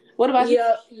 What about you?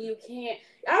 Yep, you can't.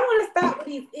 I want to stop with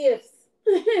these ifs.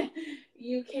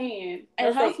 You can.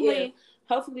 And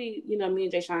hopefully, you know, me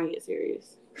and Jay Sean get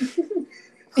serious.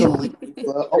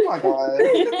 Oh my God.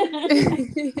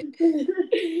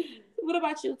 What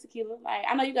about you, Tequila? Like,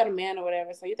 I know you got a man or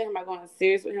whatever, so you thinking about going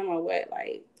serious with him or what?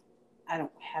 Like, I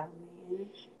don't have a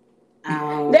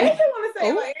man. They just want to say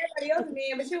about everybody else's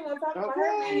man, but she want to talk about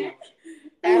her man.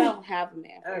 I don't have a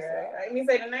man. Okay. Let me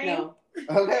say the name. No.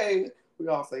 Okay. We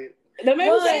all say it. The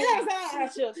man say that's our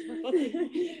children.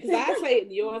 Because I say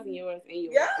it yours and yours and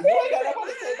yours. Yeah, You ain't got nothing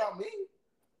to say about me.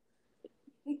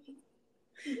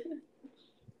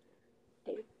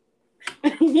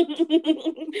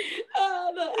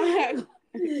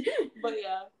 But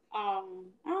yeah, I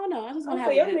don't know. I just want to I'll have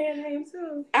say your man name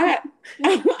too.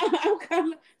 I'm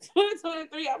coming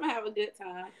 2023. I'm gonna have a good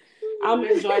time. I'm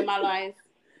enjoying my life.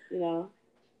 You know,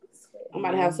 I'm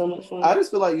about to have so much fun. I just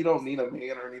feel like you don't need a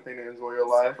man or anything to enjoy your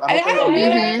life. I don't need a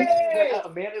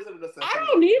man isn't a necessity. I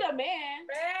don't need a man.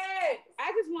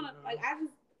 I just want to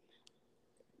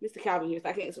Mr. Calvin here, so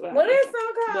I can't swear. What is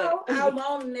song called? I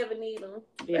won't never need him.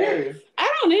 Yeah. I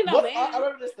don't need no man. I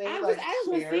remember this thing. I was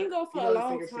single for a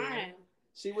long time.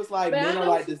 She was like, men are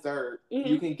like dessert. Mm-hmm.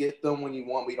 You can get them when you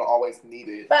want, but you don't always need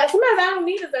it. But sometimes I don't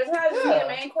need dessert. Sometimes you need a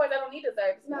main course. I don't need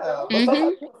dessert.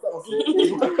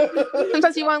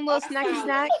 Sometimes you want a little snacky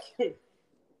snack.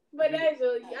 But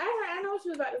Deja, I know what she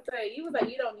was about to say. You was like,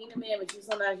 you don't need a man, but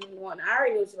sometimes you want. I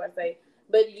already knew what she was about to say.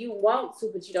 But you want to,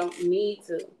 but you don't need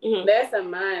to. Mm-hmm. That's a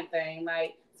mind thing.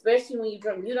 Like, especially when you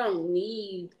drunk, you don't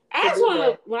need. I just want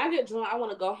to. When I get drunk, I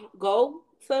want to go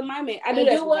to my man. I do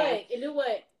that. Do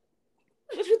what?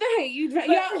 What you think? You drink?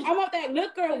 I want that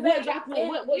liquor. What dropping?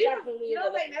 What dropping? You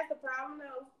don't think that's the problem,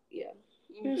 though? Yeah.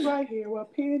 It's right here, where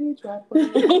penny dropper. Yeah,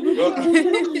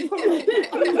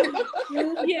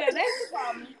 that's the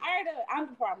problem. I'm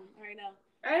the problem right now.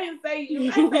 I didn't say you.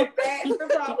 I said that's the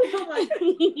problem.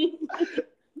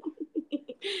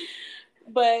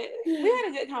 But we had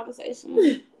a good conversation.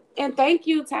 And thank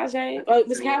you, Tajay.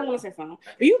 Miss Cal wants her phone.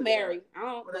 Are you married? I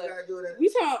don't. What I gotta do with that? We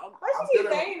talk. Why she keep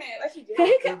saying that? Like she did.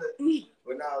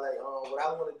 But now, like, what I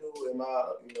want to do in my,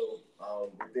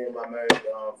 within my marriage,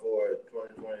 for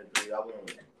 2023, I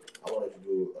wanted to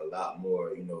do a lot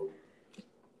more,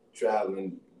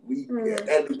 traveling. At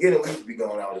the beginning, we used to be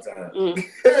going all the time. We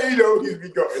used to be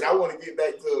going, and I want to get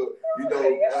back to,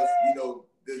 us,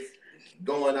 just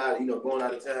going out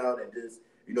of town and just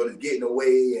getting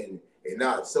away and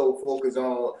not so focused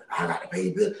on I gotta pay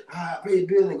bills,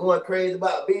 and going crazy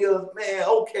about bills. Man,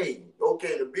 okay,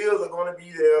 the bills are gonna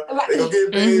be there. They're gonna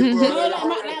get paid for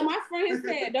it. My friend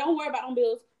said, "Don't worry about them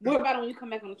bills. Worry about them when you come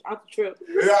back off the trip."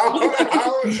 Yeah, I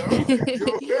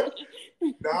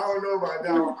don't know about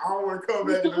that one. I don't want to come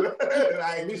back to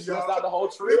like we stressed out the whole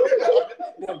trip.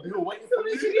 Bill waiting for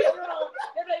me.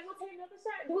 They're like, we'll take another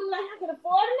shot. Do we like I can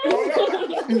afford it?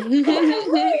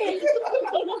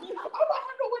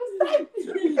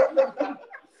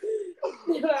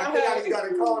 I think I just got a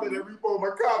call and repo my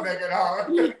car back at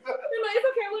home. They're like, it's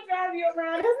okay, we'll drive you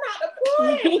around. That's not the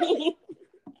point.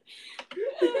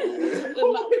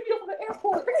 We'll pick you up at the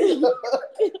airport.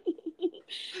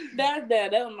 That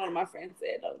was one of my friends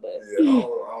said though, but yeah, I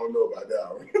don't know about that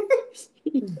one.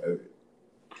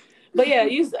 But yeah,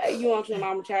 you want your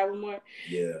mama travel more?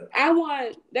 Yeah.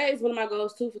 That is one of my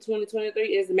goals too for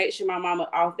 2023 is to make sure my mama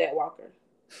off that walker.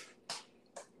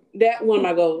 That one of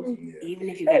my goals. Yeah. Even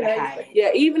if you gotta hide it.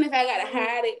 Yeah, even if I gotta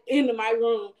hide it into my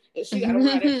room and she gotta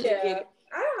run it. Yeah.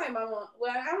 I don't like my mom.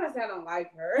 Well, I'm not saying I don't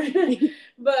like her,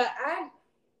 but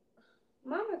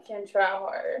Mama can try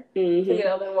harder to get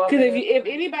up and walk. Because if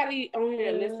anybody on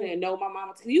here listening know my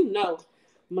mama,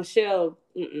 Michelle.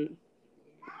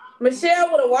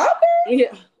 Michelle with a walker?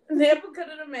 Yeah. Never could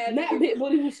have imagined. Not big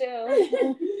booty Michelle.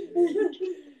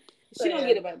 She gonna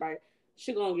get it back.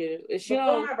 She gonna get it. If she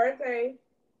before my birthday,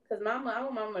 because I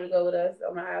want Mama to go with us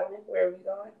on my island, wherever we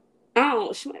going.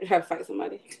 She might have to fight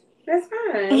somebody. That's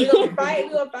fine. We gonna fight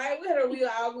with her. We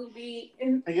all gonna be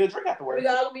and get a drink afterwards. We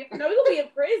gonna be in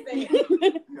prison. We in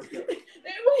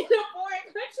a foreign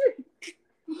country.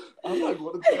 I'm like,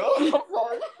 what a joke. I'm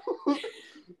sorry.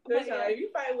 That's right. If you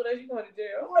fight with us, you going to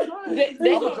jail. They I'm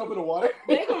gonna gonna, jump in the water.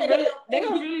 they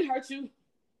gonna really hurt you.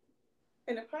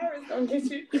 And the pirates gonna get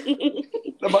you.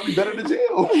 That might be better than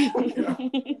jail.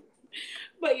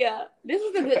 But yeah, this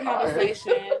was a good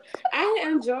conversation. I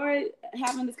enjoyed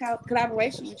having this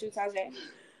collaboration with you, Tajay.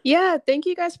 Yeah, thank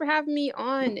you guys for having me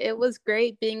on. It was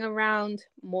great being around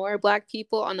more Black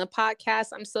people on the podcast.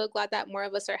 I'm so glad that more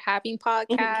of us are having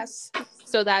podcasts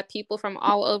so that people from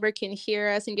all over can hear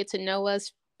us and get to know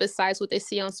us besides what they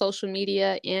see on social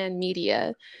media and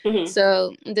media.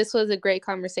 So this was a great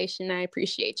conversation. I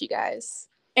appreciate you guys.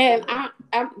 And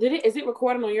is it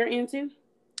recording on your end too?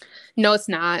 No, it's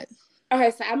not. Okay,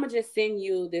 so I'm gonna just send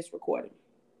you this recording.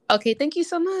 Okay, thank you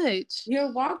so much.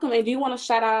 You're welcome. And do you want to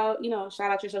shout out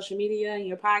your social media and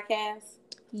your podcast?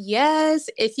 Yes,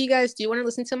 if you guys do want to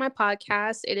listen to my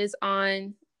podcast, it is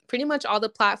on pretty much all the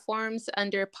platforms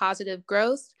under Positive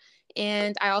Growth.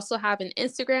 And I also have an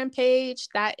Instagram page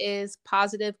that is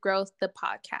Positive Growth, the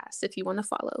podcast, if you want to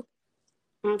follow.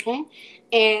 Okay.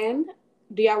 And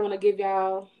do y'all want to give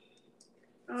y'all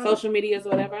social medias or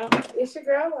whatever? It's your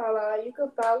girl, Lala. You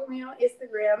can follow me on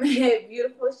Instagram at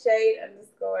beautifulshade_,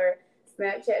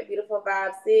 Snapchat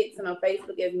beautiful56, and on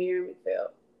Facebook as Miriam McPhail.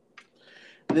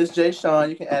 This is Jay Sean.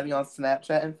 You can add me on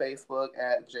Snapchat and Facebook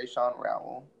at Jay Sean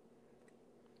Rowell.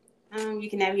 You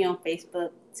can have me on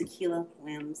Facebook, Tequila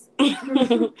Wims.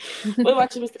 What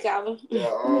about you, Mr. Calvin?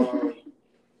 Yeah,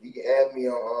 you can add me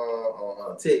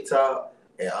on TikTok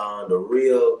and on The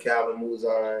Real Calvin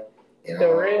Muzon. And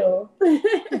The Real. on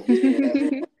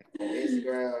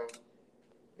Instagram.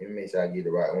 Let me make sure I get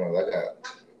the right one.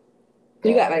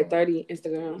 You got like 30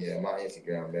 Instagrams. Yeah, my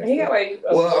Instagram. He got like if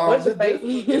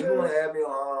you want to add me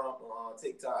on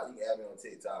TikTok, you can add me on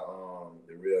TikTok.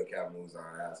 The Real Calvin Muzon.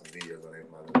 I have some videos on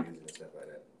my music and stuff like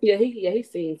that. Yeah, he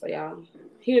sings, so y'all.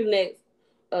 He the next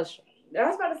Usher. I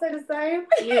was about to say the same.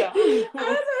 Yeah. I was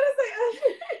about to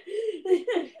say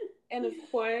Usher. And of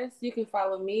course, you can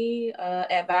follow me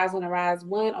at Vibes on the Rise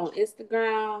 1 on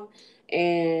Instagram.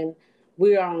 And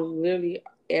we're on literally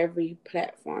every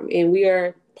platform. And we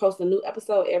are posting a new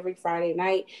episode every Friday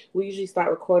night. We usually start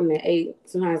recording at 8,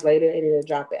 sometimes later, and it'll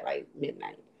drop at like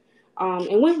midnight.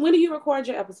 And when do you record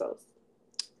your episodes?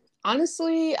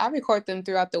 Honestly, I record them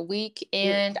throughout the week,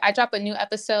 and I drop a new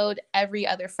episode every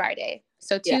other Friday.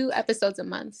 So 2 episodes a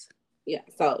month. Yeah.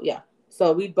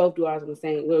 So we both do ours on the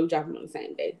same. We drop them on the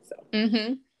same day. So.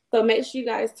 So make sure you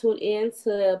guys tune in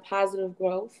to Positive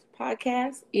Growth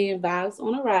Podcast and Vibes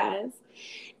on the Rise.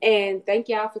 And thank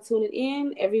y'all for tuning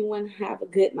in. Everyone have a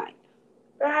good night.